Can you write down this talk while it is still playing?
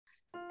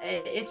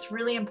It's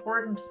really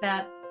important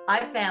that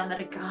I found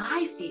that a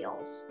guy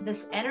feels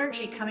this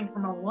energy coming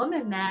from a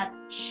woman that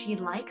she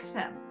likes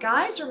him.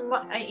 Guys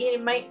you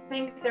might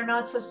think they're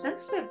not so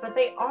sensitive, but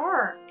they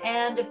are.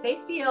 And if they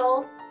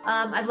feel,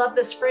 I love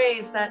this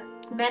phrase that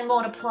men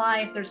won't apply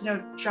if there's no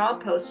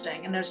job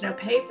posting and there's no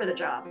pay for the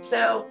job.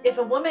 So if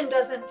a woman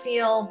doesn't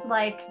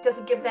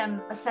give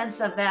them a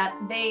sense of that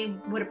they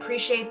would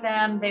appreciate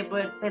them, they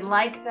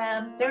like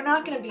them, they're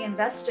not going to be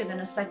invested in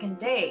a second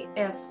date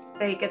if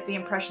they get the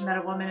impression that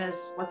a woman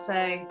is, let's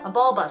say, a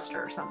ball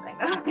buster or something.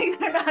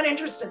 They're not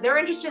interested. They're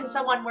interested in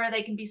someone where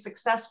they can be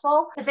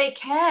successful, that they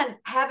can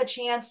have a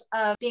chance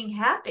of being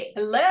happy.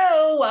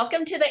 Hello,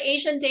 welcome to the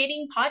Asian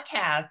Dating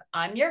Podcast.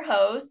 I'm your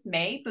host,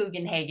 May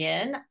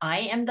Bugenhagen. I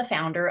am the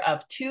founder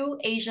of Two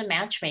Asian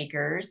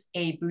Matchmakers,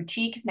 a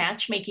boutique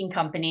matchmaking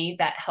company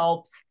that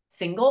helps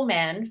single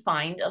men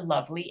find a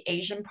lovely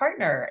Asian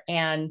partner.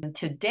 And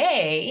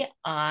today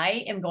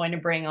I am going to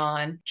bring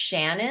on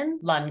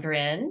Shannon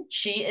Lundgren.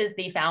 She is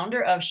the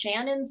founder of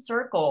Shannon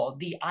Circle,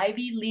 the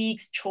Ivy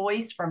League's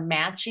choice for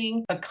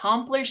matching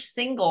accomplished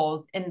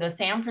singles in the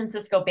San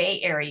Francisco Bay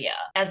Area.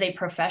 As a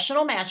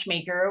professional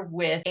matchmaker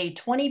with a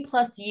 20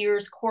 plus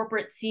years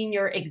corporate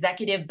senior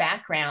executive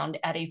background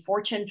at a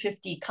Fortune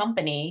 50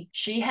 company,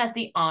 she has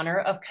the honor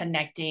of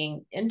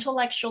connecting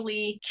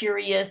intellectually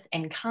curious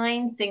and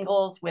kind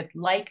singles with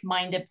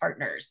like-minded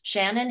partners.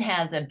 Shannon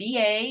has a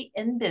BA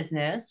in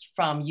business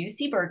from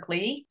UC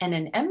Berkeley and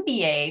an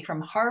MBA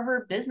from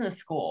Harvard Business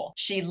School.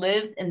 She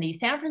lives in the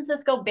San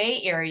Francisco Bay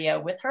Area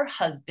with her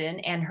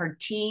husband and her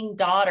teen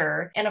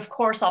daughter. And of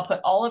course, I'll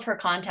put all of her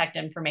contact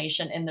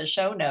information in the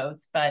show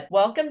notes. But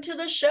welcome to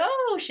the show,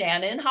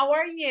 Shannon. How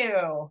are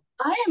you?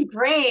 I am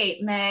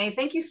great, May.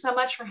 Thank you so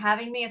much for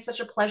having me. It's such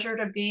a pleasure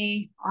to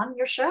be on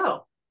your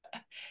show.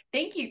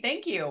 Thank you.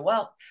 Thank you.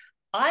 Well,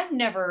 I've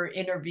never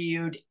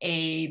interviewed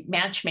a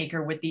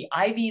matchmaker with the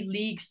Ivy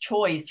League's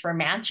choice for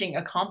matching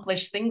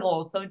accomplished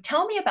singles. So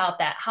tell me about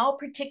that. How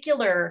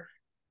particular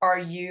are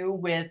you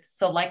with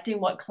selecting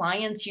what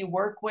clients you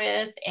work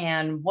with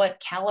and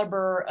what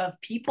caliber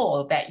of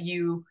people that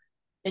you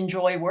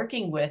enjoy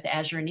working with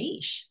as your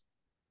niche?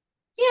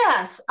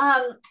 Yes.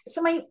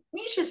 So my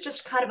niche has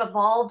just kind of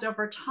evolved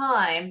over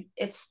time.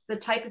 It's the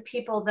type of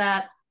people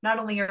that not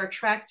only are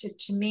attracted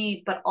to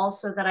me, but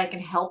also that I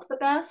can help the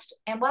best.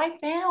 And what I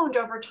found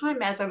over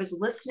time as I was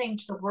listening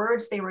to the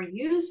words they were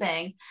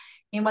using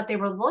and what they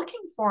were looking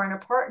for in a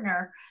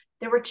partner,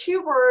 there were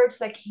two words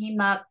that came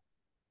up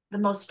the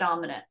most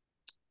dominant.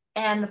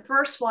 And the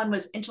first one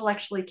was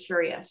intellectually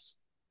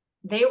curious.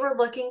 They were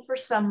looking for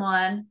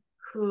someone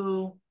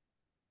who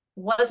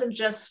wasn't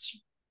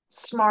just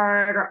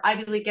smart or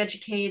Ivy League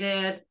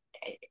educated,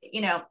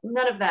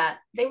 none of that.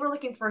 They were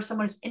looking for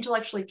someone who's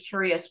intellectually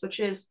curious, which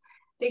is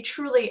they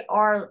truly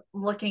are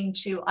looking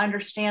to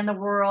understand the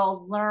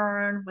world,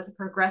 learn with a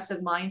progressive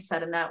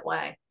mindset in that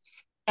way.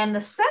 And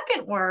the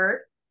second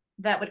word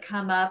that would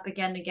come up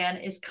again and again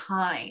is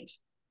kind.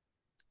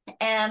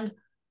 And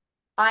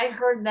I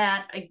heard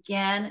that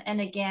again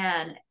and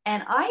again.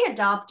 And I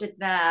adopted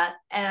that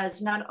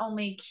as not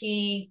only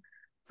key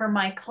for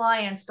my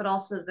clients, but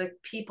also the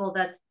people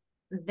that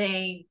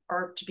they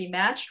are to be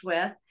matched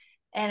with.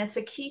 And it's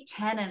a key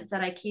tenet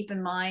that I keep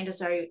in mind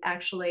as I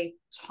actually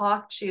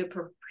talk to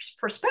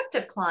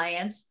prospective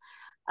clients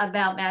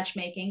about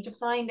matchmaking to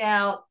find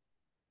out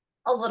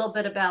a little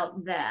bit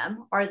about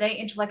them. Are they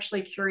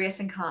intellectually curious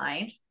and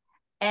kind?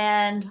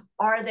 And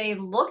are they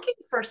looking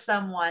for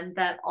someone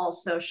that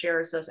also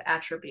shares those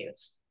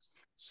attributes?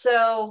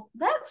 So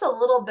that's a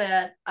little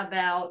bit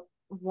about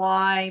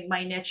why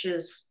my niche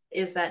is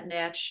that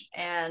niche.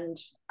 And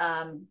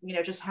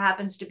just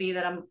happens to be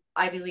that I'm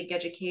Ivy League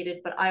educated,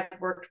 but I've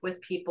worked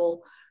with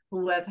people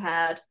who have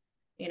had,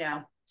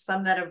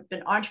 some that have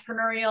been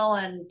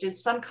entrepreneurial and did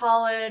some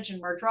college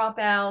and were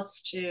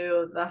dropouts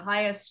to the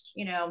highest,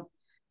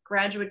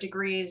 graduate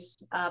degrees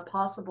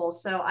possible.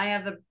 So I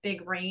have a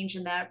big range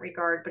in that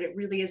regard, but it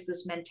really is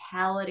this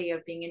mentality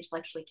of being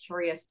intellectually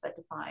curious that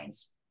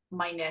defines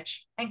my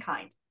niche and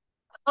kind.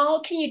 How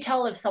can you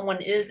tell if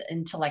someone is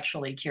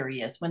intellectually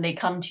curious when they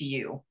come to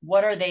you?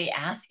 What are they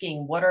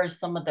asking? What are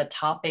some of the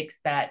topics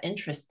that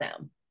interest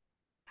them?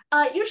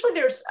 Usually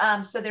there's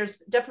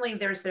definitely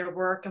there's their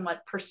work and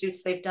what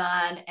pursuits they've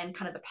done and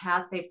kind of the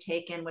path they've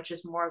taken, which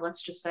is more,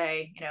 let's just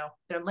say,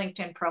 their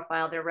LinkedIn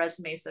profile, their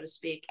resume, so to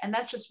speak. And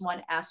that's just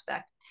one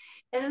aspect.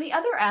 And then the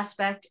other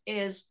aspect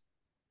is,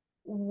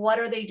 what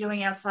are they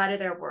doing outside of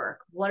their work?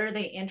 What are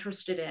they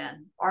interested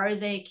in? Are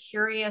they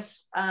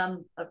curious? A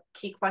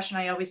key question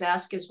I always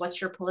ask is,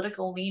 what's your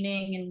political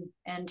leaning?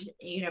 And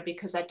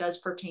because that does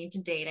pertain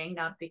to dating,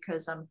 not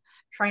because I'm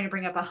trying to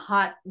bring up a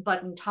hot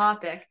button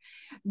topic,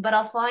 but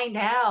I'll find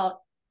out,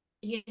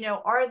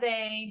 are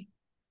they,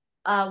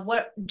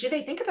 what do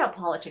they think about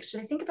politics? Do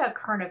they think about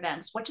current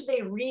events? What do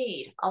they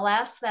read? I'll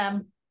ask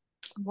them,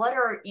 what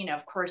are,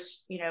 of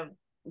course,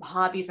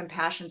 hobbies and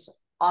passions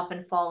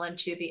often fall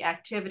into the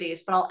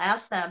activities, but I'll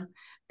ask them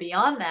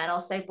beyond that. I'll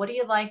say, what do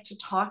you like to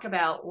talk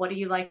about? What do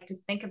you like to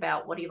think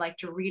about? What do you like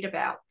to read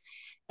about?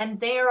 And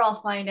there I'll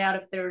find out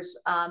if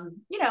there's, a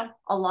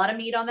lot of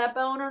meat on that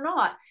bone or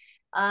not.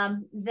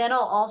 Then I'll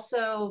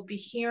also be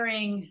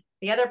hearing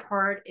the other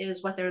part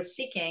is what they're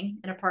seeking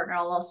in a partner.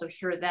 I'll also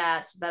hear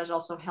that. So that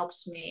also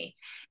helps me.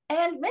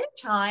 And many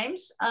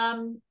times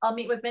I'll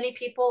meet with many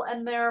people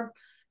and they're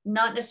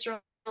not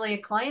necessarily a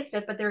client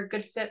fit, but they're a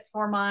good fit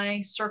for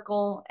my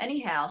circle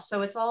anyhow.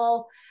 So it's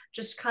all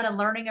just kind of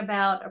learning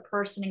about a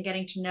person and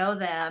getting to know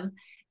them.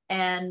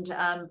 And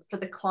for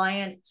the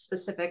client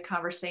specific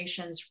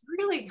conversations,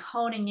 really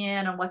honing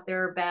in on what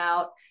they're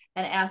about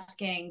and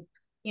asking,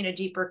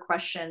 deeper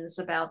questions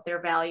about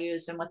their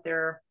values and what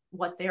they're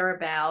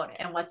about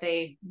and what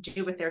they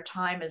do with their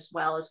time as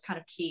well is kind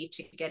of key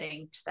to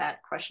getting to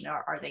that question.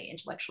 Are they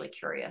intellectually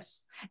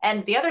curious?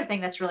 And the other thing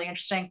that's really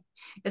interesting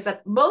is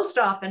that most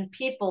often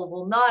people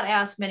will not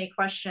ask many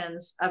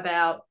questions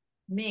about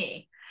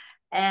me.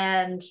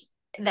 And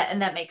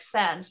that makes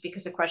sense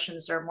because the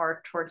questions are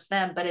more towards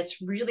them, but it's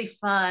really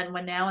fun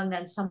when now and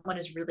then someone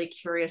is really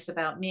curious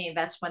about me.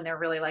 That's when they're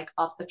really like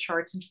off the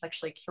charts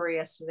intellectually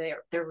curious. So they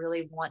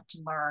really want to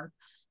learn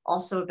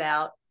also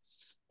about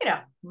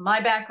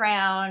my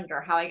background or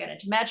how I got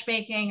into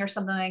matchmaking or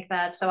something like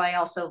that. So I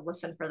also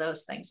listen for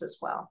those things as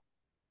well.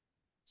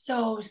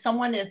 So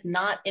someone is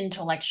not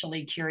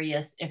intellectually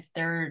curious if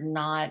they're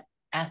not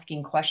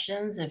asking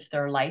questions, if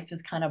their life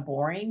is kind of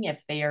boring,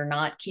 if they are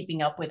not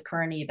keeping up with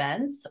current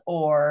events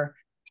or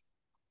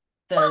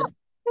the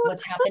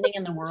what's happening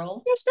in the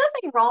world. There's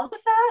nothing wrong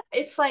with that.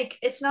 It's like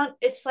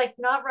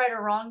not right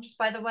or wrong, just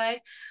by the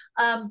way.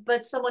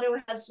 But someone who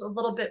has a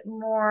little bit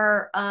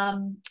more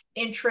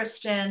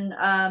interest in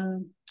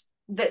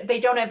that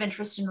they don't have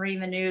interest in reading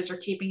the news or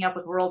keeping up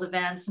with world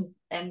events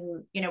and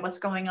what's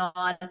going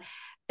on.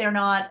 They're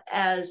not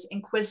as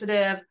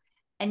inquisitive,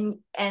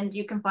 and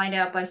you can find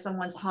out by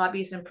someone's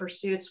hobbies and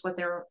pursuits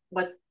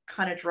what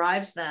kind of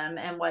drives them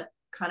and what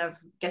kind of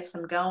gets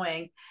them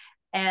going.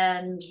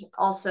 And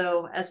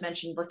also, as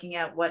mentioned, looking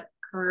at what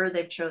career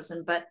they've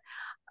chosen. But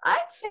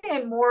I'd say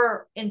I'm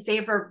more in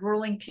favor of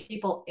ruling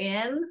people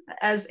in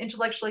as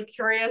intellectually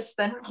curious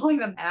than ruling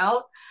them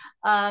out.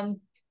 I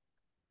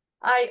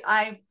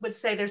would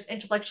say there's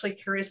intellectually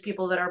curious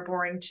people that are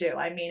boring too.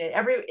 I mean,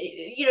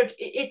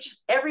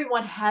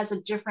 everyone has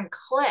a different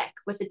click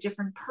with a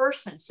different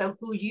person. So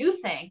who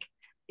you think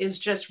is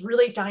just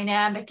really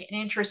dynamic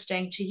and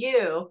interesting to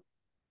you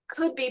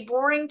could be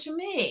boring to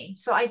me.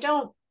 So I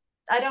don't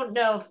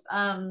know if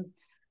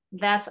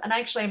that's, and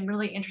actually I'm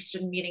really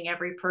interested in meeting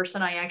every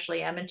person. I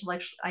actually am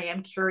intellectual. I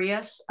am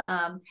curious.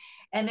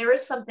 And there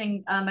is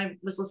something, I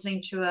was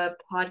listening to a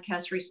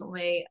podcast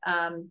recently,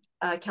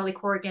 Kelly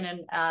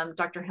Corrigan and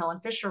Dr. Helen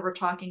Fisher were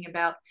talking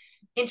about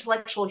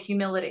intellectual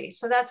humility.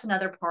 So that's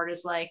another part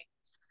is like,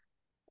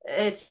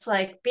 it's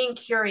like being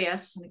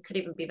curious, and it could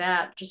even be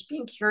that, just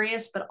being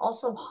curious, but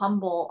also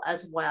humble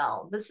as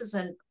well. This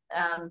isn't,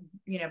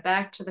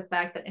 back to the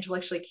fact that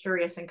intellectually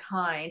curious and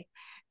kind,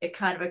 it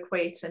kind of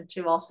equates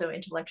into also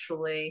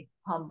intellectually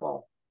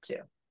humble too.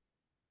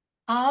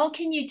 How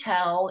can you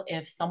tell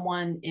if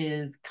someone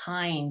is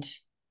kind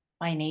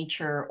by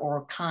nature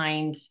or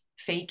kind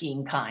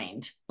faking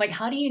kind? Like,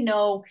 how do you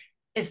know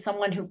if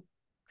someone who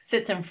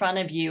sits in front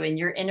of you and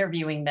you're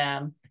interviewing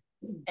them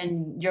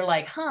and you're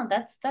like, huh,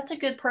 that's a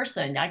good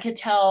person. I could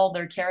tell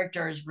their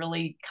character is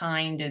really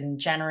kind and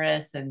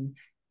generous and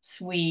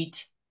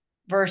sweet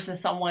versus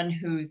someone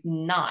who's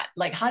not.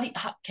 Like,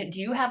 do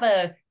you have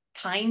a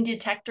kind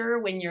detector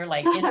when you're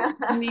like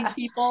interviewing these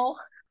people?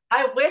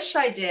 I wish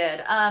I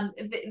did.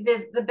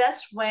 The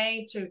best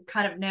way to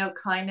kind of know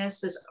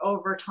kindness is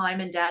over time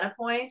and data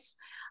points.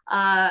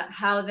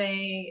 How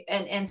they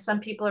and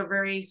some people are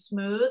very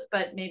smooth,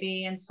 but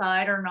maybe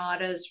inside are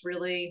not as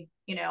really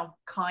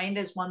kind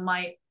as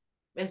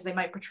they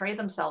might portray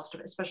themselves,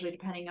 especially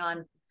depending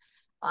on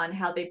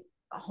how they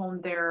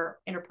hone their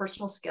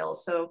interpersonal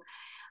skills. So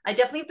I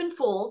definitely have been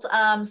fooled.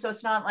 So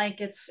it's not like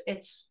it's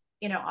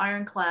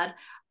ironclad,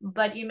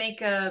 but you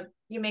make a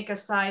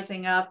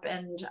sizing up,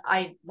 and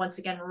I once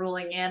again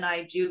ruling in.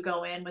 I do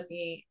go in with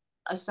the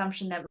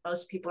assumption that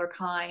most people are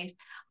kind.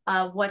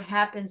 What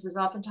happens is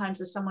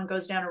oftentimes if someone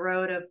goes down a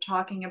road of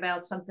talking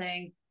about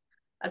something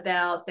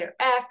about their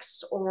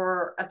ex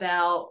or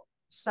about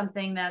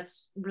something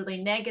that's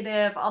really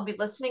negative, I'll be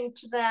listening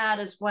to that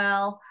as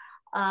well.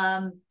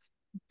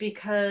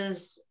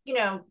 Because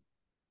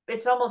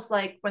it's almost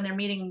like when they're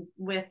meeting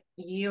with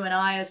you and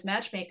I as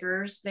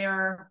matchmakers,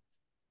 they're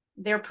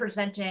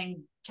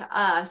presenting to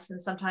us,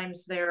 and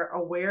sometimes they're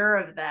aware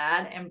of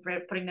that and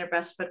putting their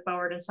best foot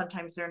forward, and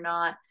sometimes they're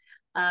not.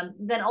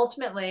 Then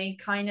ultimately,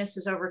 kindness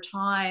is over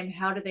time.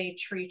 How do they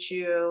treat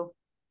you?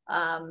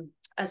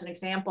 As an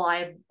example,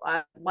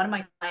 one of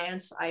my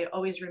clients, I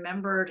always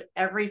remembered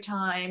every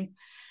time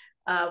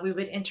we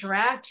would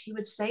interact, he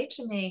would say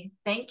to me,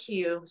 "Thank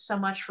you so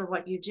much for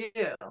what you do,"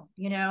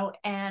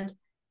 and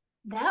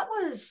that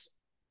was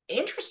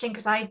interesting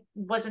because I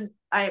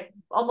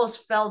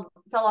almost fell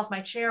off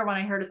my chair when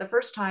I heard it the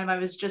first time. I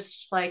was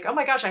just like, oh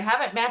my gosh, I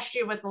haven't matched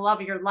you with the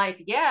love of your life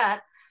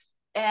yet,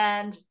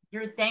 and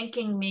you're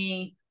thanking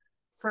me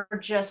for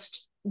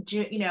just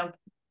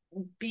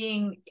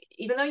being,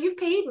 even though you've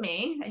paid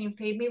me and you've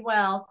paid me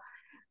well,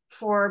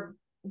 for,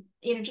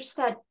 just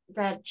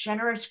that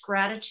generous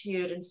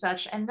gratitude and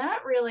such. And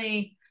that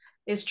really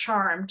is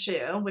charm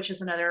too, which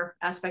is another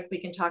aspect we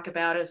can talk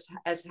about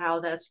as how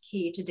that's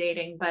key to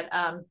dating. But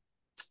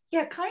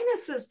yeah,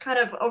 kindness is kind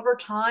of over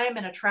time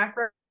and a track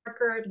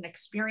record and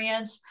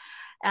experience.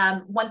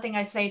 One thing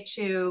I say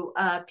to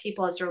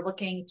people as they're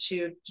looking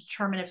to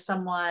determine if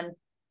someone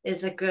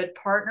is a good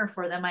partner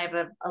for them, I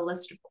have a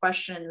list of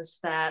questions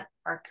that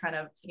are kind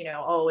of,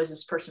 oh, is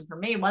this person for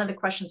me? One of the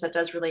questions that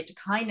does relate to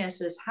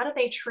kindness is, how do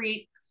they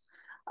treat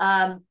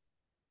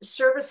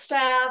service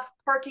staff,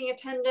 parking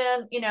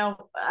attendant,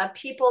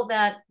 people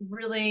that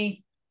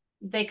really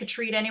they could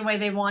treat any way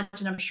they want,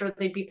 and I'm sure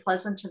they'd be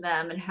pleasant to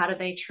them. And how do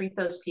they treat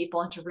those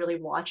people, and to really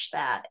watch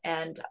that?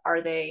 And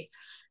are they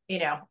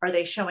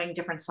showing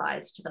different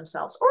sides to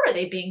themselves, or are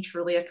they being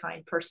truly a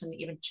kind person,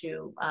 even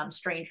to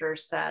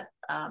strangers that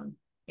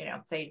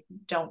they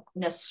don't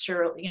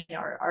necessarily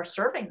are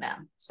serving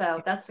them?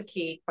 So that's the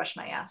key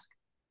question I ask.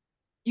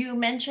 You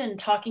mentioned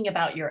talking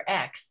about your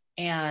ex,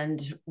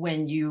 and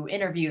when you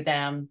interview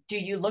them, do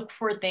you look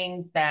for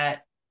things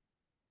that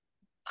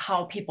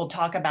how people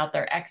talk about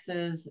their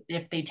exes,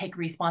 if they take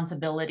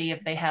responsibility,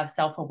 if they have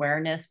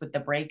self-awareness with the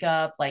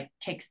breakup, like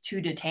takes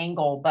two to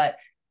tangle, but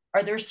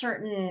are there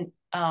certain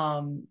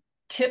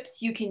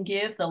tips you can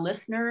give the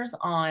listeners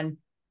on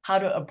how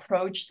to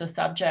approach the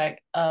subject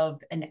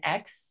of an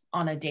ex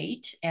on a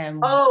date? And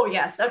oh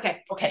yes,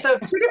 okay. Okay. So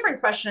two different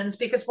questions,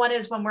 because one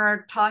is when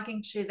we're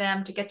talking to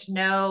them to get to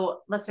know,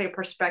 let's say, a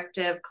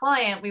prospective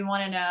client, we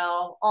want to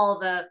know all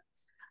the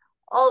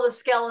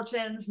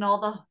skeletons and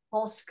all the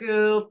whole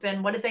scoop,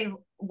 and what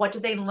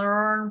did they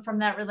learn from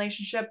that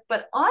relationship.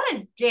 But on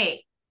a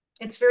date,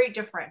 it's very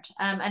different.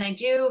 And I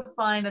do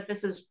find that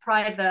this is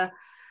probably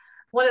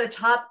one of the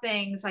top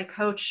things I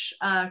coach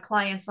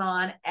clients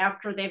on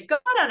after they've gone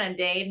on a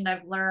date, and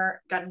I've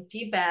gotten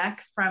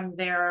feedback from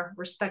their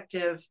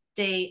respective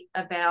date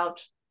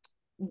about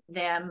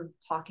them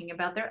talking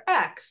about their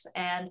ex.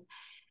 And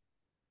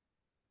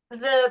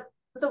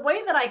the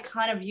way that I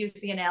kind of use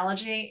the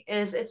analogy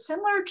is, it's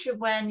similar to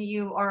when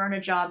you are in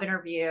a job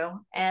interview,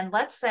 and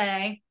let's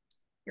say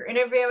you're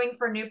interviewing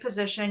for a new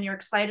position, you're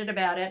excited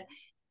about it,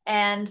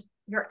 and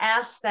you're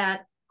asked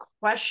that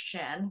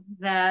question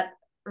that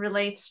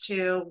relates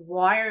to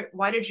why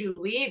did you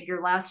leave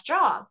your last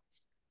job?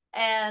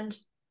 And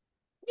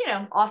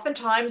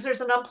oftentimes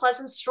there's an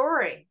unpleasant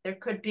story. There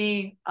could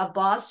be a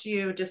boss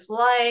you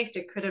disliked,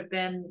 it could have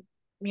been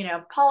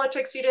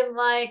politics you didn't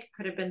like, it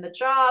could have been the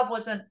job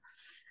wasn't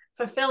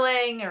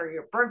fulfilling, or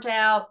you're burnt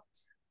out,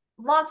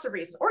 lots of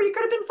reasons, or you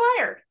could have been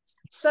fired.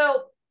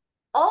 So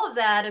all of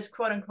that is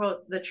quote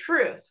unquote the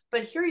truth.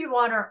 But here you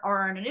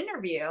are in an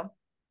interview,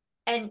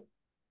 and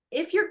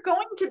if you're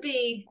going to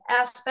be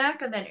asked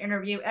back on that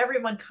interview,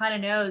 everyone kind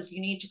of knows you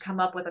need to come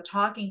up with a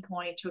talking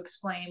point to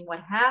explain what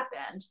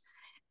happened.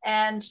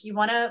 And you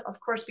want to,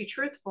 of course, be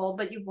truthful,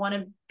 but you want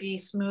to be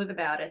smooth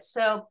about it.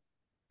 So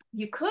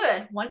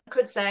one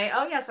could say,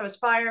 oh yes, I was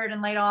fired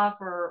and laid off,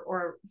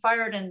 or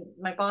fired and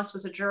my boss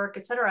was a jerk,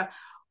 etc.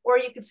 Or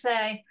you could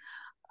say,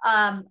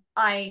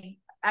 I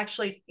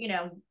actually,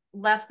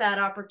 left that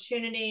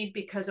opportunity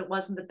because it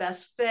wasn't the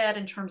best fit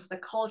in terms of the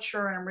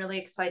culture, and I'm really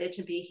excited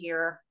to be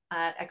here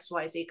at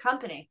XYZ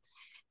company.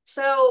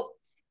 So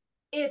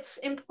it's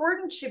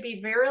important to be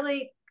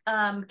very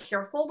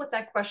careful with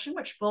that question,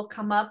 which will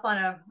come up on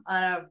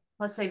a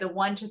let's say the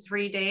 1 to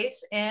 3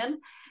 dates in,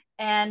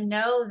 and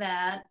know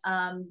that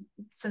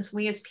since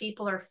we as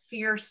people are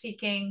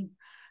fear-seeking,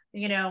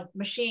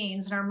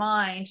 machines in our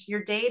mind,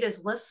 your date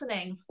is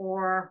listening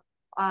for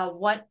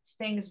what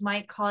things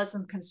might cause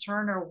them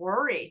concern or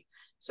worry.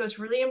 So it's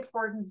really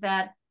important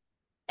that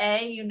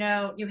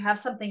you have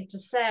something to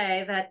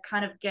say that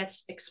kind of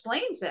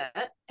explains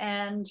it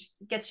and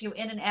gets you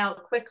in and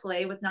out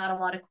quickly with not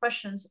a lot of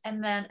questions,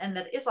 and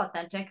that is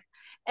authentic.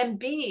 And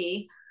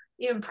B,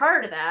 even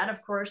prior to that,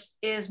 of course,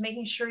 is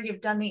making sure you've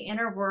done the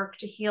inner work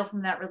to heal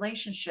from that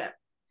relationship.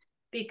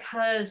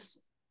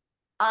 Because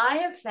I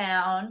have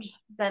found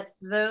that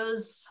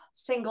those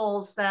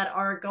singles that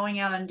are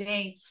going out on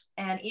dates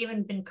and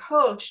even been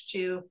coached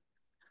to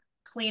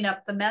clean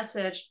up the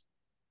message,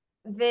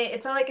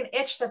 it's like an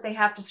itch that they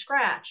have to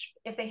scratch.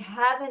 If they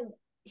haven't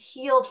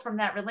healed from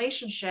that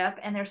relationship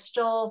and they're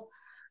still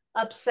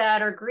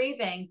upset or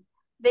grieving,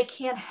 they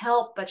can't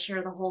help but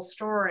share the whole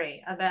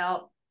story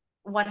about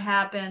what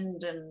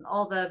happened and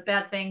all the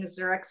bad things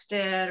their ex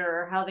did,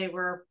 or how they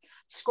were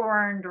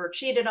scorned or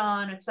cheated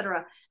on,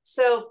 etc.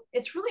 So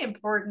it's really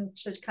important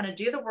to kind of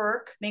do the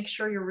work, make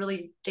sure you're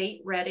really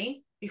date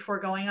ready before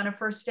going on a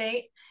first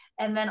date,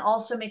 and then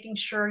also making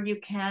sure you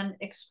can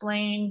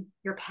explain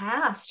your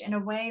past in a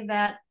way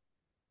that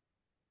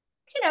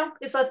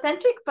is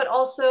authentic, but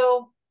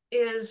also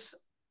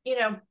is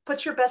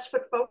puts your best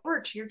foot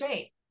forward to your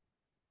date.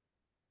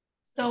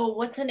 So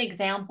what's an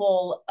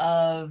example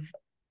of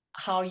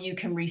how you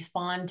can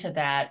respond to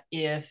that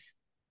if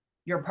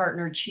your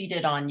partner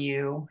cheated on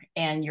you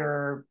and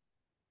your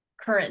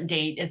current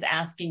date is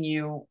asking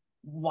you,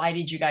 why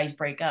did you guys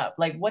break up?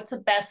 Like, what's the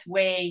best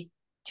way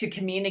to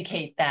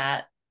communicate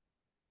that?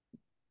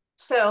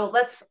 So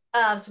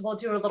so we'll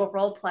do a little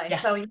role play.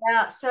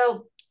 Yeah.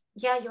 So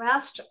you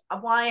asked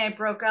why I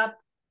broke up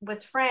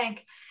with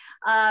Frank.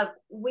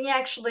 We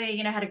actually,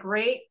 had a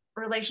great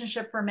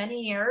relationship for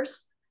many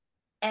years,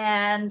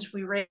 and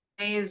we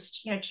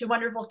raised, two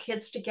wonderful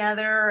kids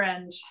together,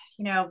 and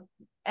you know,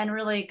 and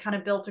really kind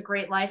of built a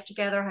great life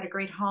together. Had a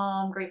great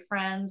home, great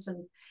friends,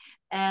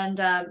 and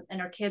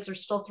our kids are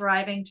still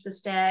thriving to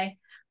this day.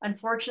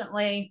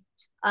 Unfortunately,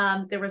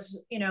 there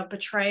was,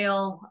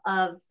 betrayal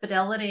of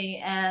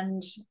fidelity,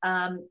 and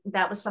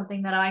that was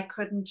something that I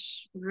couldn't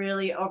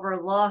really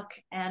overlook.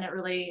 And it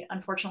really,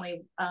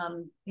 unfortunately,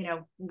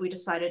 we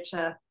decided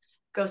to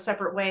go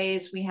separate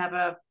ways. We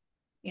have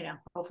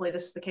hopefully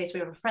this is the case. We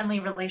have a friendly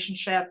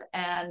relationship,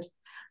 and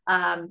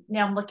now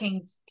I'm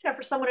looking,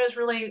 for someone who's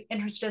really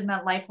interested in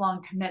that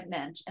lifelong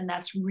commitment, and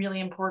that's really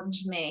important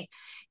to me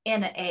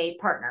in a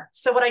partner.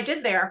 So what I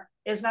did there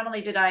is not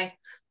only did I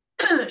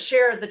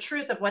share the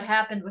truth of what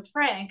happened with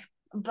Frank,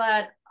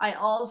 but I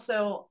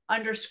also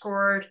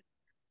underscored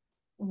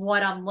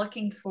what I'm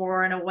looking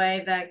for in a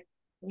way that,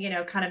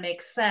 kind of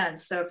makes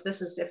sense. So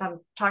if I'm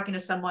talking to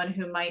someone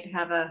who might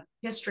have a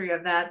history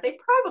of that, they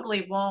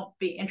probably won't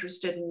be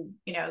interested in,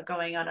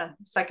 going on a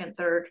second,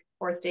 third,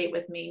 fourth date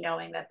with me,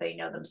 knowing that they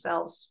know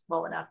themselves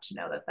well enough to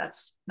know that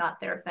that's not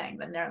their thing,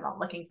 then they're not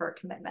looking for a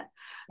commitment.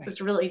 Right. So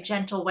it's a really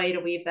gentle way to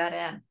weave that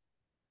in.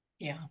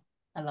 Yeah.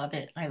 I love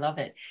it. I love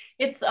it.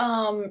 It's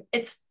I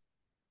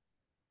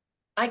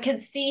could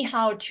see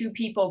how two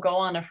people go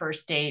on a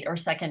first date or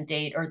second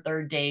date or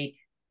third date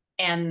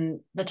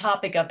and the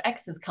topic of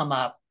exes come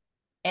up.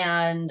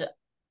 And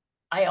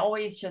I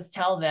always just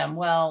tell them,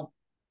 well,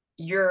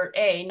 you're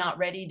not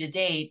ready to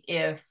date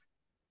if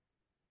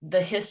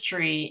the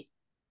history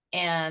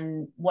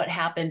and what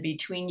happened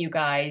between you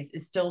guys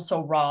is still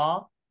so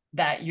raw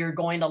that you're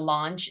going to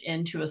launch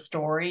into a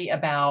story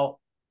about,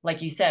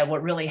 like you said,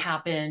 what really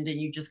happened, and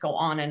you just go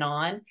on and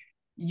on.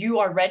 You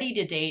are ready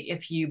to date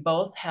if you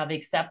both have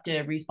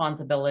accepted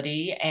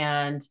responsibility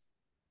and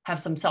have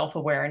some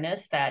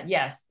self-awareness that,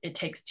 yes, it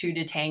takes two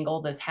to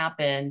tangle. This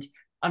happened.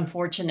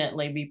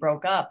 Unfortunately, we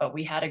broke up, but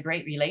we had a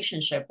great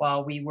relationship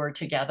while we were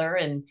together,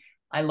 and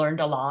I learned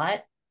a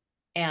lot.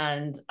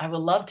 And I would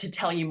love to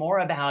tell you more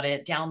about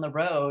it down the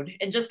road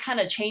and just kind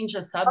of change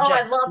the subject. Oh,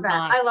 I love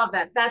that. I love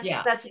that.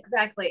 Yeah. That's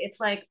exactly. It's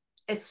like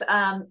it's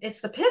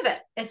the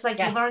pivot. It's like,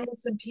 yes. You learn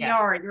this in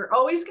PR. Yes. You're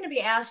always going to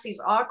be asked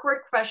these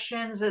awkward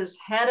questions as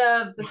head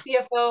of the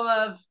CFO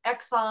of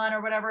Exxon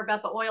or whatever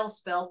about the oil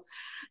spill,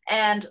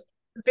 and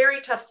very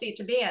tough seat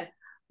to be in.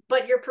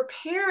 But you're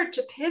prepared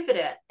to pivot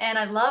it. And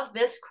I love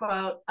this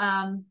quote,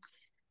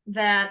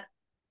 that,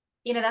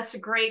 that's a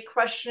great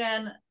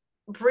question.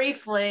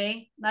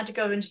 Briefly, not to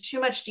go into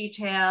too much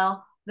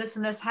detail, this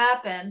and this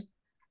happened,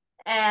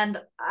 and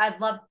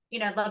I'd love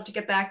to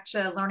get back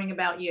to learning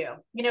about you,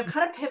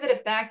 kind of pivot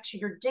it back to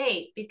your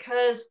date.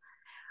 Because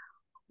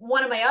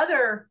one of my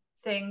other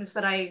things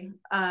that I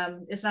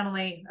is not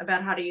only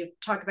about how do you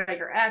talk about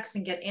your ex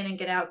and get in and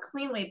get out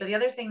cleanly, but the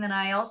other thing that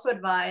I also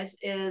advise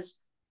is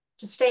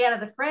to stay out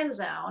of the friend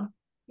zone.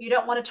 You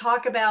don't want to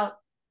talk about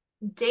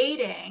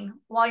dating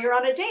while you're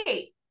on a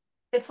date.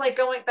 It's like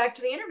going back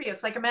to the interview.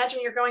 It's like,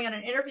 imagine you're going on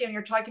an interview and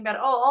you're talking about,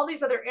 oh, all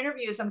these other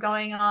interviews I'm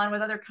going on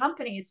with other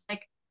companies.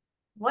 Like,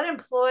 what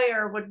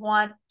employer would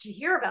want to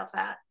hear about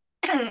that?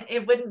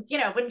 It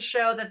wouldn't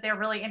show that they're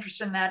really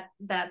interested in that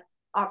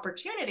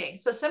opportunity.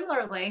 So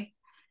similarly,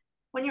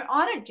 when you're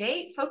on a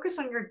date, focus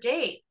on your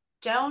date.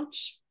 Don't,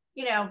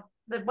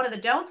 one of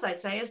the don'ts I'd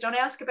say is don't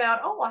ask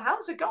about, oh, well,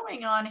 how's it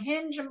going on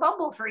Hinge and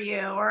Bumble for you?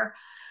 Or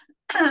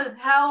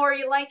how are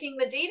you liking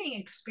the dating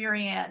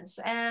experience?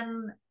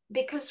 And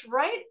because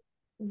right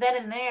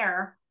then and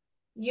there,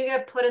 you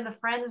get put in the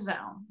friend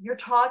zone. You're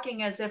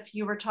talking as if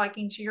you were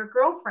talking to your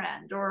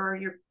girlfriend or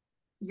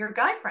your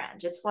guy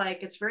friend. It's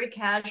like, it's very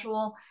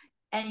casual,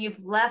 and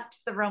you've left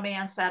the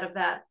romance out of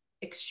that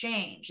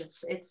exchange.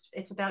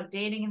 It's about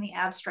dating in the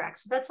abstract.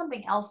 So that's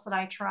something else that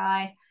I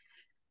try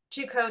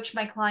to coach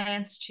my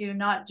clients to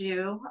not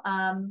do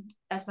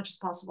as much as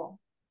possible.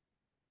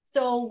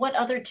 So what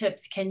other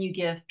tips can you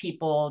give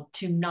people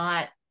to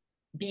not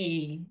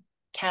be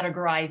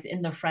categorized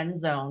in the friend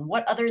zone?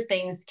 What other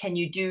things can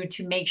you do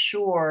to make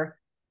sure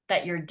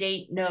that your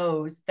date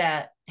knows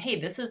that, hey,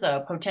 this is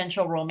a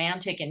potential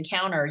romantic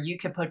encounter. You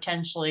could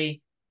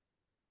potentially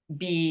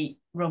be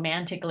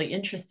romantically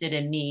interested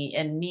in me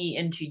and me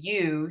into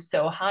you.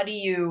 So how do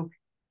you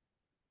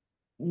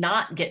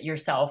not get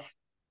yourself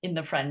in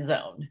the friend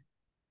zone?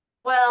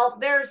 Well,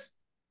 there's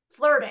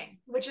flirting,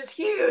 which is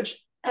huge.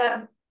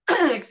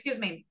 Excuse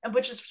me,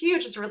 which is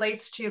huge as it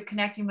relates to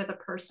connecting with a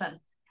person.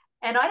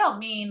 And I don't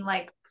mean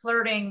like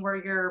flirting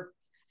where you're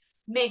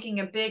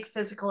making a big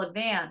physical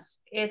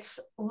advance. It's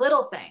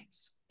little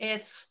things.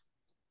 It's,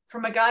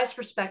 from a guy's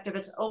perspective,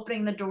 it's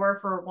opening the door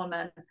for a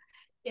woman.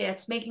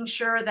 It's making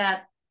sure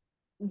that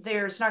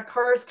there's not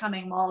cars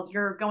coming while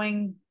you're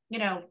going,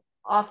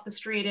 off the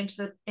street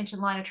into the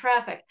line of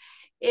traffic.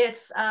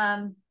 It's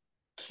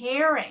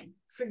caring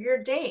for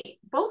your date,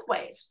 both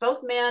ways, both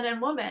man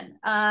and woman.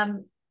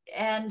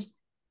 And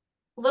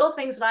little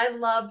things that I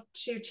love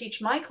to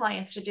teach my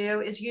clients to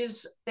do is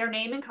use their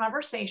name in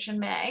conversation,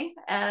 May,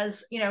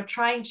 as,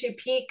 trying to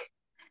peek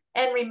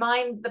and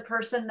remind the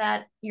person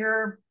that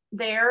you're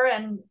there,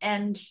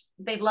 and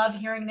they love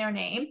hearing their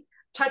name.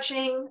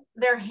 Touching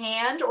their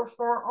hand or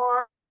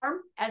forearm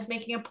as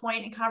making a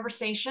point in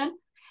conversation.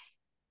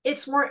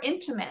 It's more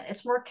intimate.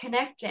 It's more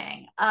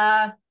connecting.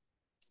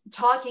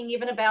 Talking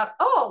even about,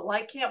 oh, well,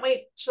 I can't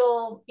wait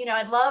till,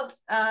 I love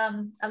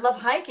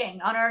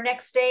hiking on our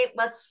next date.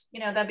 Let's,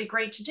 that'd be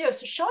great to do.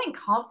 So showing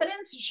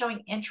confidence and showing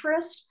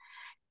interest.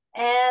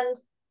 And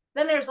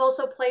then there's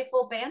also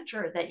playful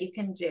banter that you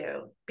can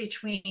do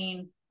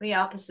between the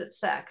opposite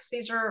sex.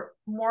 These are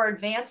more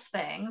advanced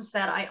things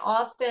that I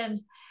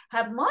often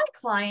have my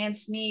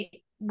clients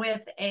meet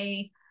with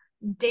a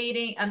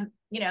dating,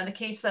 in the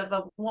case of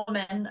a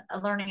woman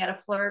learning how to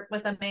flirt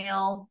with a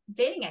male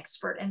dating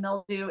expert, and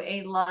they'll do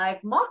a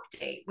live mock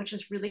date, which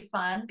is really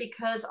fun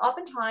because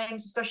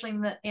oftentimes, especially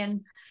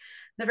in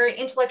the very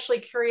intellectually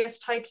curious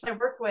types I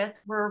work with,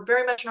 we're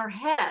very much in our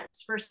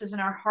heads versus in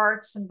our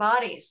hearts and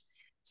bodies.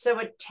 So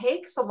it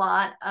takes a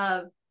lot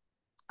of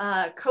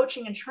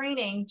coaching and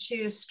training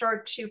to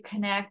start to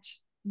connect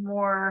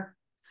more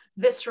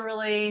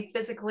viscerally,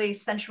 physically,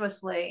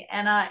 sensuously,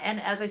 and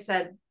as I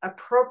said,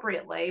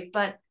 appropriately,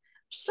 but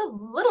just a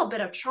little bit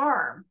of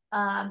charm,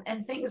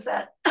 and things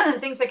that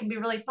things that can be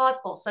really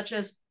thoughtful, such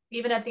as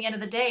even at the end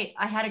of the date,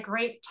 I had a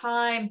great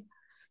time,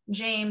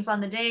 James, on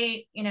the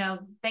date.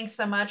 Thanks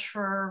so much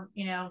for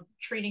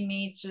treating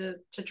me to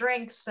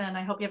drinks, and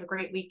I hope you have a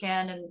great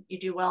weekend and you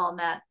do well on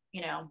that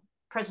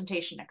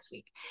presentation next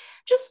week.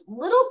 Just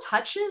little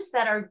touches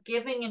that are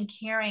giving and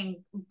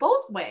caring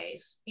both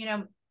ways.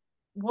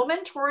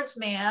 Woman towards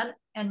man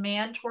and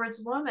man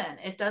towards woman.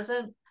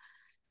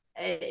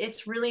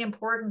 It's really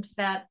important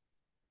that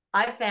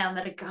I found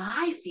that a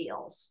guy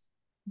feels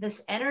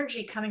this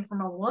energy coming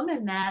from a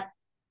woman that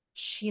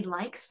she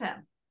likes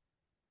him.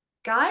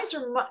 Guys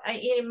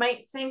you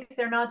might think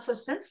they're not so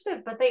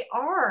sensitive, but they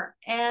are.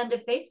 And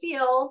if they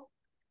feel,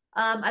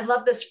 I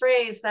love this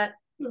phrase that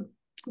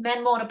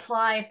men won't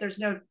apply if there's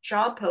no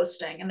job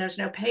posting and there's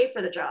no pay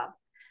for the job.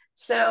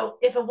 So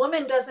if a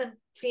woman doesn't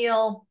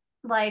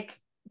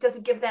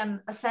give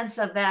them a sense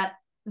of that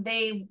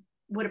they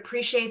would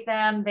appreciate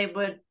them, they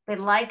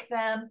like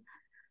them,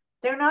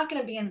 they're not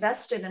going to be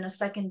invested in a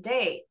second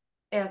date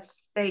if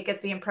they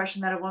get the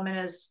impression that a woman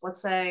is,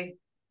 let's say,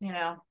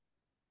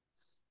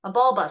 a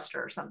ball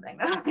buster or something.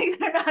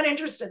 They're not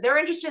interested. They're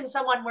interested in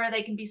someone where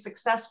they can be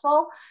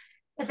successful,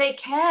 that they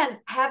can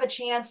have a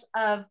chance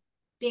of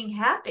being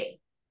happy.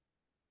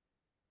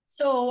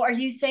 So are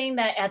you saying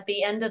that at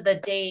the end of the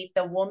date,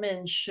 the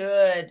woman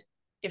should,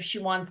 if she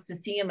wants to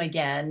see him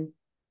again,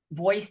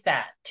 voice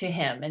that to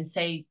him and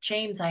say,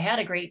 James, I had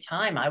a great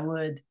time. I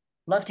would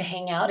love to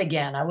hang out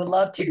again. I would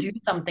love to do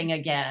something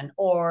again.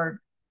 Or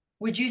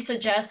would you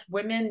suggest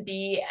women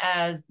be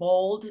as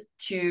bold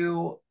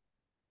to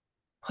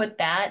put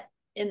that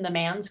in the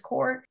man's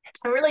court?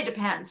 It really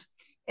depends.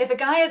 If a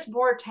guy is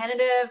more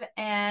tentative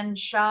and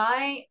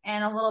shy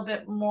and a little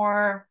bit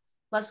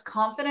less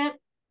confident,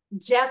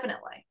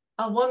 definitely.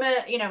 A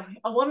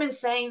woman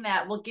saying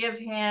that will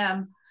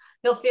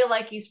he'll feel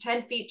like he's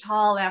 10 feet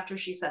tall after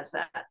she says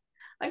that.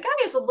 A guy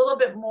is a little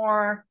bit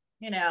more,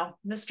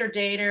 Mr.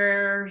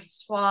 Dater,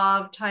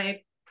 suave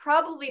type,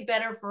 probably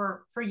better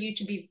for you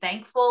to be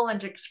thankful and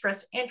to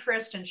express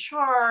interest and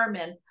charm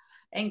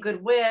and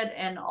good wit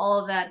and all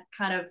of that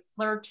kind of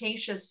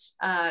flirtatious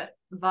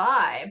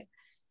vibe,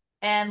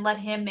 and let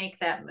him make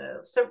that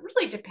move. So it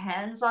really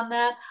depends on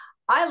that.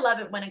 I love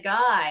it when a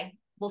guy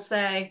will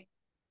say,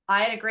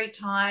 I had a great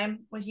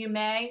time with you,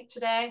 May,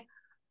 today.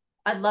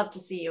 I'd love to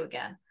see you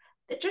again.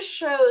 It just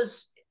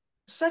shows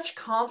such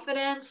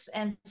confidence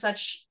and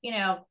such,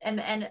 and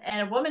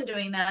a woman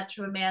doing that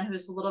to a man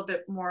who's a little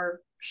bit more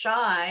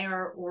shy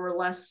or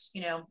less,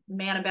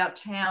 man about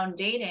town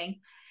dating.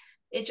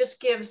 It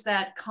just gives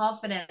that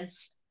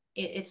confidence.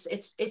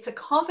 It's a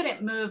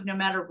confident move no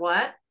matter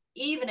what,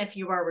 even if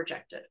you are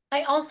rejected.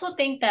 I also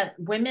think that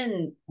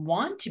women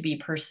want to be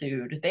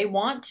pursued. They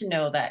want to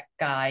know that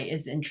guy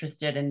is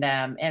interested in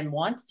them and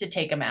wants to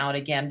take him out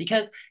again,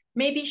 because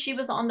maybe she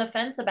was on the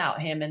fence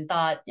about him and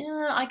thought,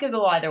 I could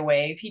go either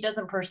way. If he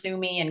doesn't pursue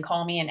me and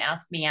call me and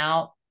ask me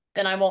out,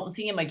 then I won't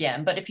see him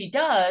again. But if he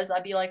does,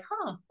 I'd be like,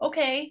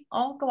 okay,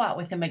 I'll go out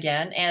with him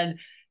again. And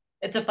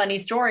it's a funny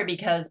story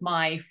because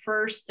my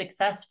first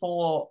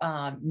successful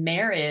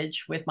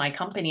marriage with my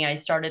company, I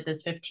started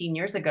this 15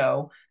 years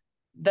ago.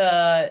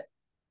 The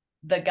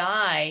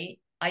guy,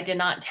 I did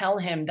not tell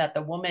him that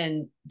the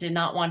woman did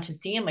not want to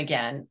see him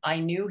again. I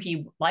knew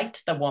he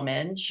liked the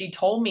woman. She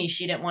told me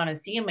she didn't want to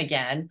see him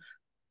again.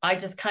 I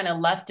just kind of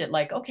left it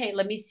like, okay,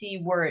 let me see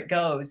where it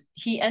goes.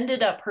 He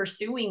ended up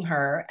pursuing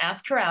her,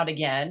 asked her out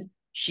again.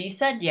 She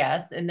said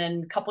yes. And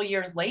then a couple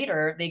years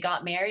later, they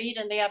got married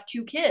and they have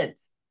 2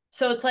 kids.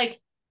 So it's like,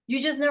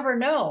 you just never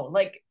know.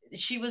 Like,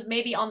 she was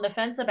maybe on the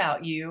fence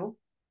about you,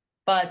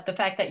 but the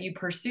fact that you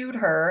pursued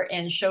her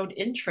and showed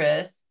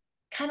interest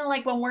kind of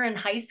like when we're in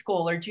high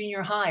school or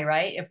junior high,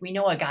 right? If we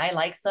know a guy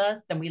likes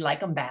us, then we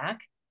like him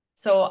back.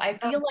 So I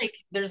feel like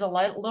there's a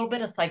little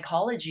bit of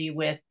psychology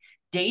with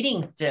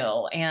dating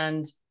still.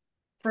 And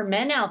for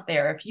men out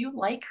there, if you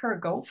like her,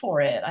 go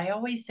for it. I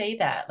always say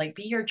that, like,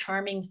 be your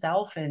charming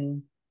self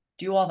and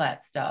do all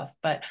that stuff.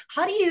 But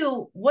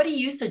what do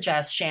you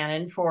suggest,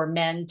 Shannon, for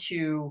men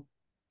to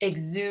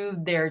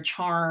exude their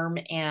charm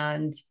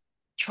and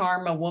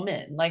charm a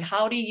woman? Like,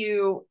 how do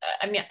you,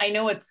 I mean, I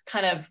know it's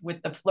kind of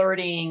with the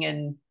flirting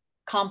and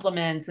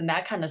compliments and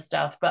that kind of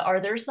stuff, but are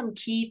there some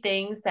key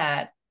things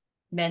that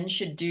men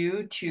should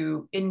do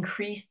to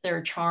increase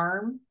their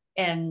charm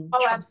and Oh,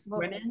 charm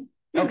absolutely. women?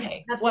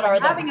 Okay, what Absolutely. are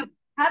those?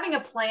 Having a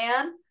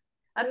plan,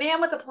 a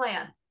man with a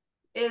plan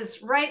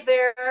is right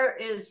there,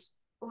 is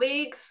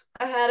leagues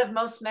ahead of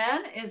most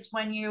men, is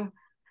when you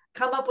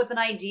come up with an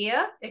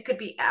idea. It could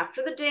be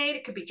after the date,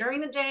 it could be during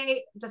the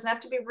date, it doesn't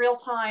have to be real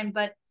time,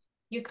 but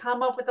you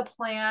come up with a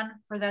plan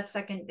for that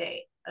second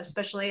date,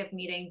 especially if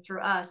meeting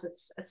through us.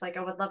 It's like,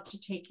 I would love to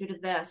take you to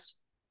this.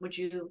 Would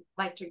you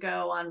like to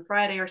go on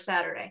Friday or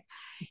Saturday?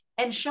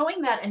 And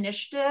showing that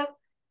initiative,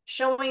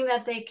 showing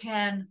that they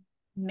can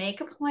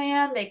make a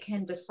plan, they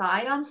can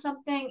decide on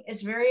something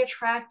is very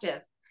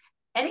attractive.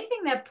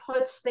 Anything that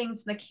puts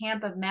things in the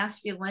camp of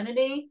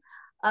masculinity,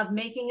 of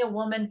making a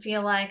woman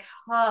feel like,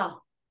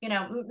 oh, you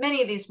know,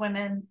 many of these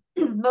women,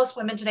 most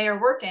women today are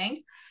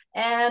working,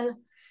 and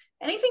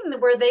anything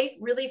where they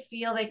really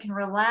feel they can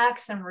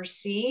relax and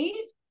receive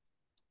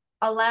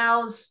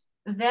allows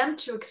them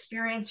to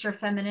experience their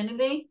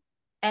femininity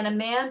and a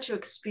man to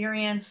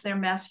experience their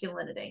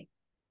masculinity.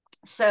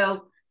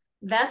 So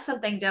that's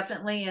something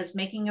definitely, is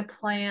making a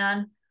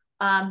plan.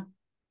 Um,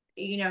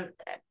 you know,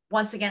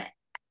 once again,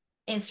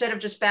 instead of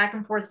just back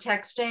and forth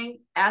texting,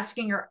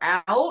 asking her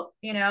out,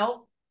 you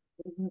know,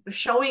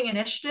 showing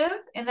initiative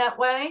in that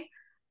way.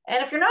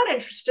 And if you're not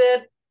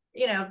interested,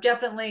 you know,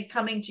 definitely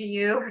coming to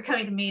you or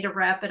coming to me to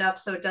wrap it up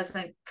so it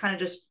doesn't kind of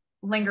just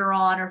linger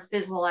on or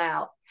fizzle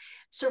out.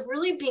 So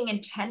really being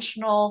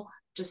intentional,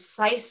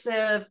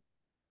 decisive,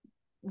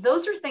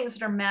 those are things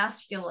that are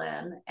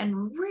masculine and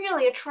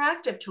really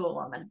attractive to a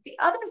woman. The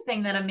other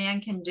thing that a man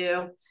can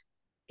do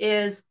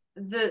is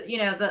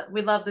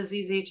we love the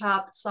ZZ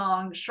Top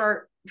song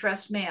Short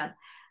Dressed Man.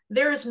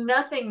 There's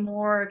nothing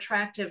more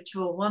attractive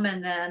to a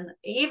woman than,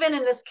 even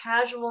in this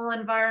casual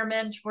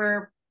environment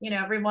where, you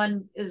know,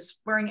 everyone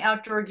is wearing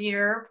outdoor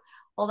gear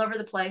all over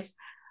the place,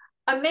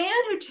 a man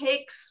who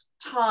takes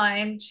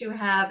time to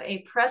have a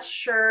pressed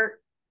shirt,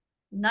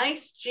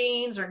 nice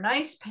jeans or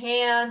nice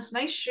pants,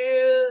 nice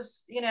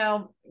shoes, you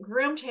know,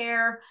 groomed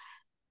hair,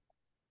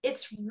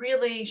 it's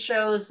really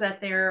shows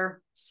that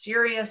they're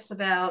serious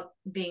about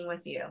being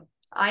with you.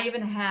 I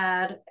even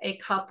had a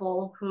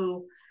couple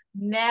who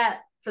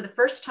met for the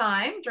first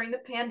time during the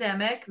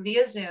pandemic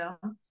via Zoom.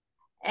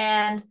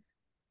 And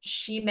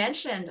she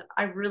mentioned,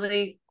 I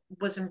really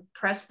was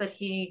impressed that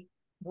he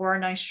wore a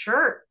nice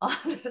shirt on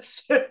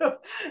this.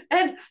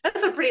 And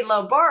that's a pretty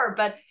low bar,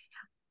 but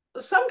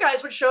some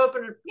guys would show up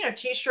in a, you know,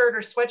 t-shirt or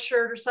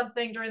sweatshirt or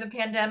something during the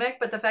pandemic,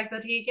 but the fact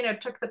that he, you know,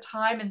 took the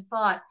time and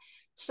thought.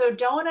 So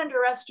don't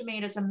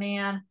underestimate as a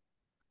man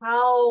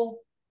how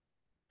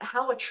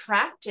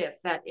attractive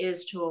that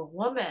is to a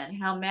woman,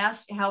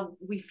 how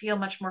we feel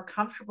much more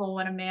comfortable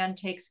when a man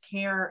takes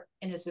care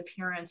in his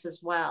appearance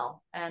as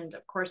well. And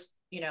of course,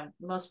 you know,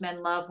 most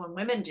men love when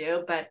women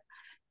do, but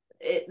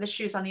the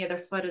shoe's on the other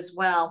foot as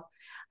well.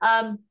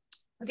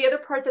 The other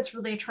part that's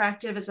really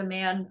attractive is a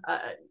man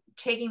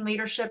taking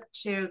leadership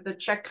to the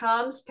check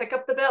comes, pick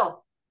up the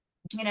bill,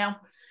 you know,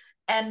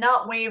 and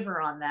not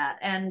waver on that.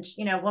 And,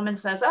 you know, woman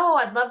says, oh,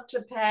 I'd love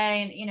to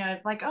pay. And, you know,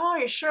 like, oh,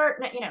 you're sure?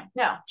 No, you know,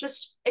 no,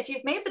 just if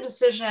you've made the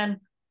decision,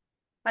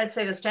 I'd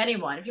say this to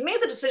anyone, if you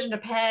made the decision to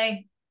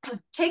pay,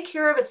 take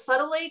care of it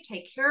subtly,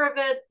 take care of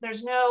it.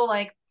 There's no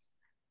like,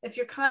 if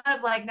you're kind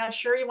of like not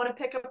sure you want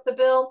to pick up the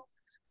bill,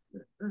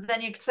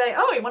 then you could say,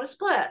 oh, you want to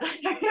split.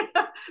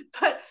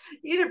 But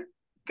either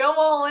go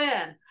all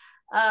in.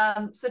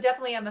 So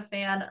definitely I'm a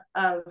fan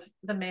of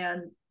the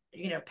man,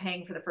 you know,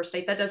 paying for the first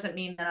date. That doesn't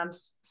mean that I'm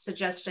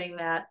suggesting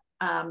that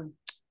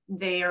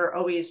they are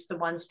always the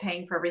ones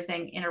paying for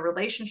everything in a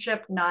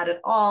relationship. Not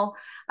at all.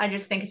 I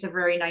just think it's a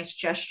very nice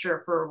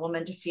gesture for a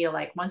woman to feel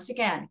like, once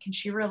again, can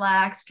she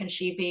relax? Can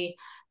she be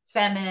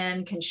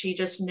feminine? Can she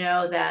just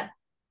know that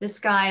this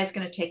guy is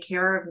going to take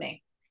care of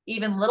me?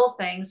 Even little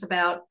things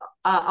about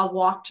a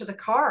walk to the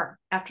car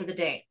after the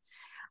date.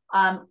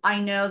 I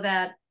know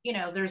that, you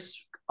know,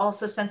 there's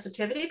also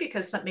sensitivity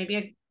because maybe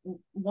a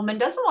woman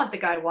doesn't want the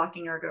guy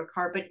walking her to a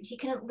car, but he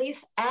can at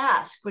least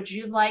ask, would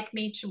you like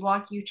me to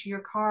walk you to your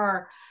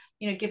car,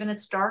 you know, given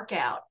it's dark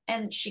out?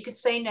 And she could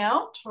say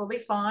no, totally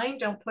fine,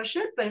 don't push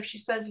it. But if she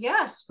says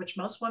yes, which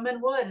most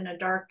women would in a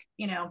dark,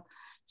 you know,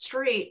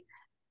 street,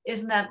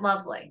 isn't that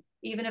lovely?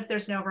 Even if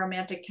there's no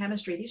romantic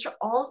chemistry, these are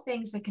all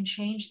things that can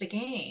change the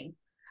game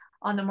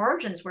on the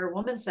margins, where a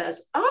woman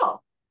says, oh,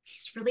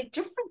 he's really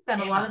different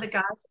than a lot of the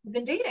guys I've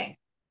been dating.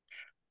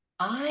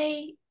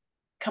 I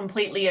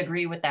completely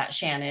agree with that,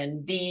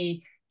 Shannon.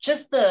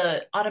 just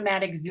the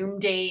automatic Zoom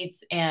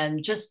dates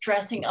and just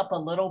dressing up a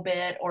little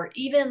bit, or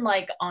even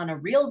like on a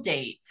real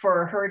date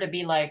for her to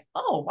be like,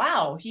 oh,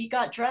 wow, he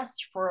got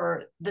dressed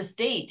for this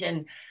date.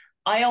 And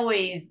I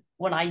always,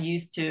 when I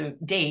used to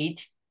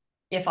date,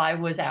 if I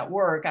was at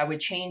work, I would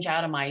change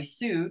out of my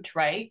suit,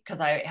 right? Because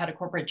I had a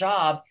corporate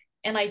job,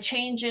 and I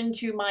change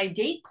into my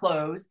date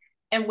clothes.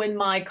 And when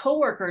my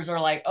coworkers are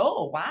like,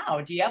 oh,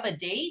 wow, do you have a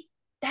date?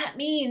 That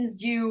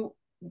means you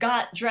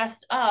got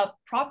dressed up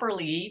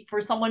properly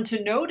for someone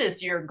to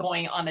notice you're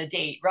going on a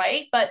date,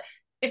 right? But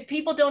if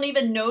people don't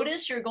even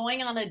notice you're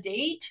going on a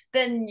date,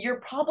 then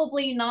you're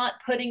probably not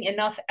putting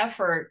enough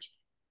effort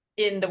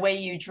in the way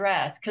you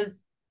dress,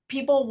 because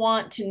people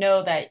want to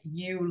know that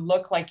you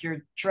look like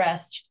you're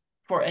dressed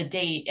for a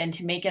date and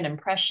to make an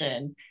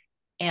impression.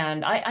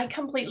 And I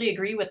completely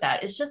agree with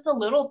that. It's just the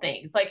little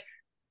things. Like,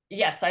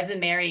 yes, I've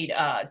been married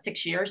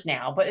 6 years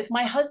now, but if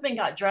my husband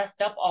got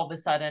dressed up all of a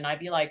sudden, I'd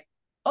be like,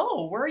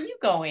 oh, where are you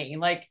going?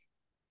 Like,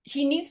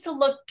 he needs to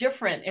look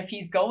different if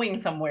he's going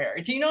somewhere.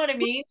 Do you know what I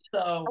mean?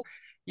 So,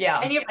 yeah,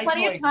 And you have I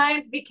plenty totally of agree.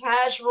 time to be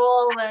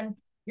casual and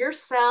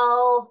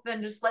yourself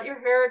and just let your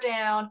hair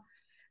down.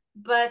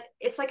 But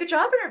it's like a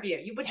job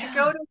interview. Would you Yeah,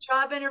 go to a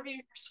job interview in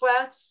your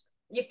sweats?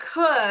 You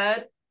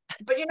could,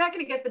 but you're not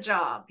going to get the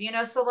job,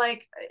 So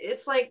like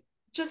it's like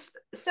just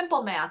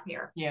simple math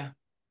here. yeah.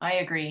 I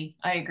agree.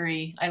 I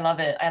agree. I love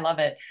it. I love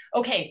it.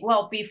 Okay,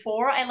 well,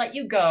 before I let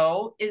you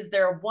go, is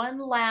there one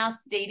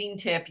last dating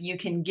tip you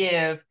can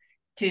give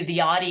to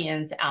the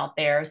audience out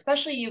there?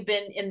 Especially you've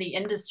been in the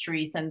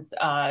industry since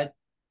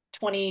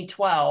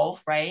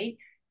 2012, right?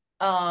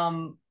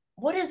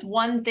 What is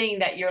one thing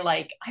that you're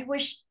like, I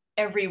wish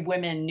every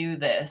woman knew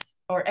this,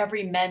 or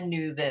every men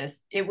knew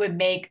this? It would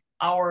make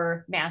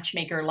our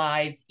matchmaker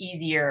lives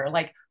easier.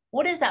 Like,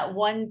 what is that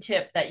one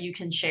tip that you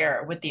can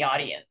share with the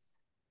audience?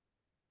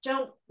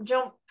 Don't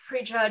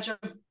prejudge a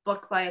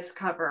book by its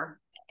cover.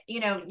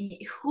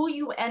 Who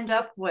you end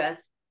up with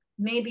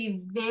may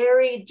be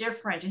very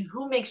different, and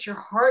who makes your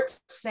heart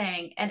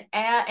sing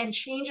and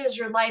changes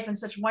your life in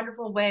such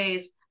wonderful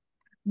ways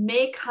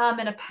may come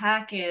in a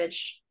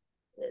package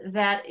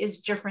that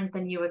is different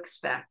than you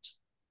expect.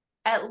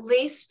 At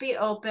least be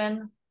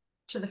open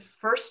to the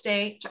first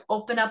date to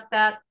open up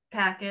that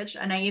package.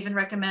 And I even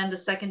recommend a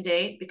second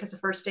date, because the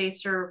first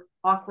dates are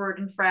awkward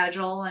and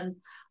fragile and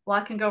a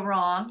lot can go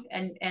wrong,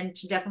 and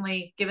to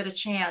definitely give it a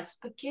chance,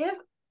 but give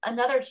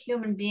another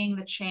human being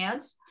the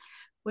chance.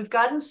 We've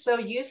gotten so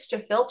used to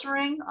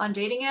filtering on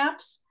dating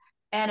apps,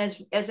 and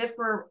as if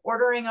we're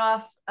ordering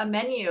off a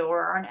menu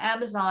or on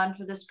Amazon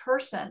for this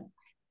person,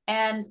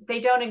 and they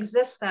don't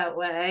exist that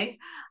way.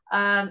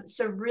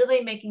 So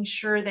really making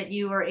sure that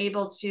you are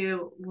able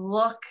to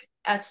look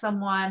at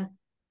someone,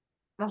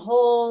 the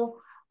whole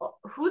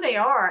who they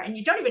are, and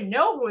you don't even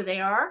know who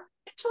they are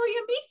until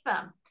you meet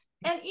them.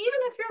 And even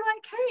if you're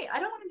like, hey,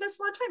 I don't want to invest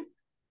a lot of time,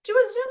 do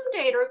a Zoom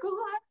date or a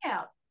Google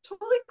Hangout.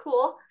 Totally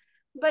cool.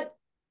 But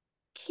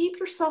keep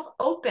yourself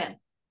open.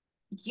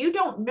 You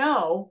don't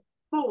know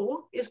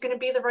who is going to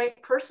be the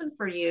right person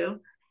for you.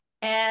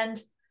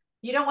 And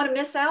you don't want to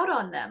miss out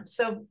on them.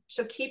 So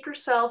keep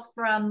yourself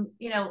from,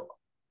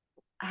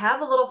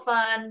 have a little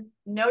fun,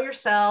 know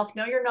yourself,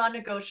 know your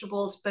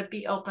non-negotiables, but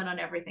be open on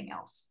everything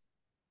else.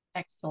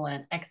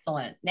 Excellent.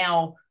 Excellent.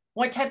 Now,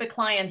 what type of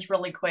clients,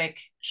 really quick,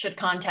 should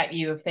contact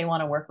you if they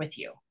want to work with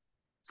you?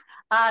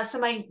 So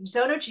my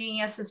zone of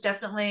genius is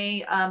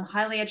definitely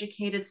highly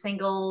educated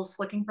singles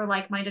looking for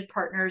like-minded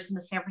partners in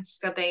the San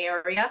Francisco Bay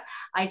Area.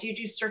 I do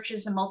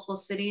searches in multiple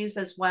cities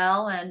as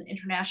well and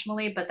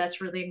internationally, but that's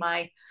really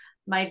my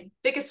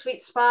biggest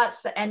sweet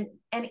spots. And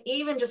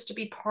even just to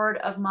be part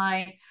of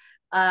my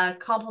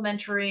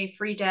complimentary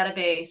free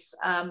database,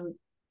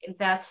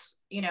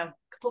 that's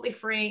completely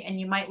free, and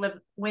you might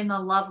win the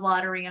love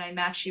lottery, and I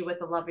match you with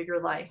the love of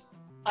your life.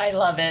 I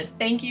love it.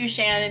 Thank you,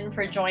 Shannon,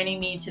 for joining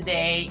me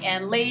today.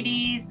 And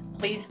ladies,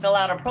 please fill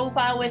out a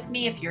profile with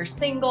me if you're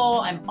single.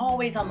 I'm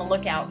always on the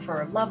lookout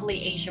for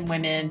lovely Asian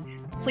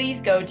women.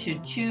 Please go to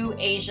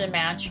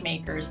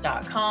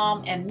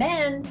 2asiamatchmakers.com. And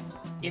men,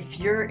 if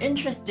you're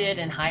interested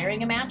in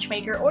hiring a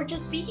matchmaker or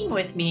just speaking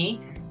with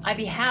me, I'd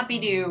be happy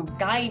to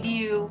guide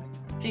you,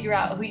 figure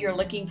out who you're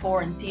looking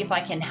for, and see if I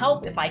can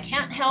help. If I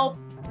can't help,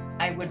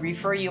 I would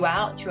refer you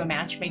out to a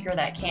matchmaker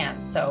that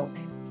can. So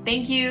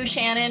thank you,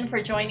 Shannon,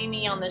 for joining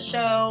me on the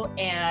show.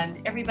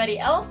 And everybody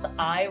else,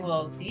 I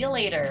will see you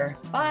later.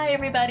 Bye,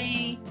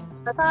 everybody.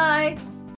 Bye bye.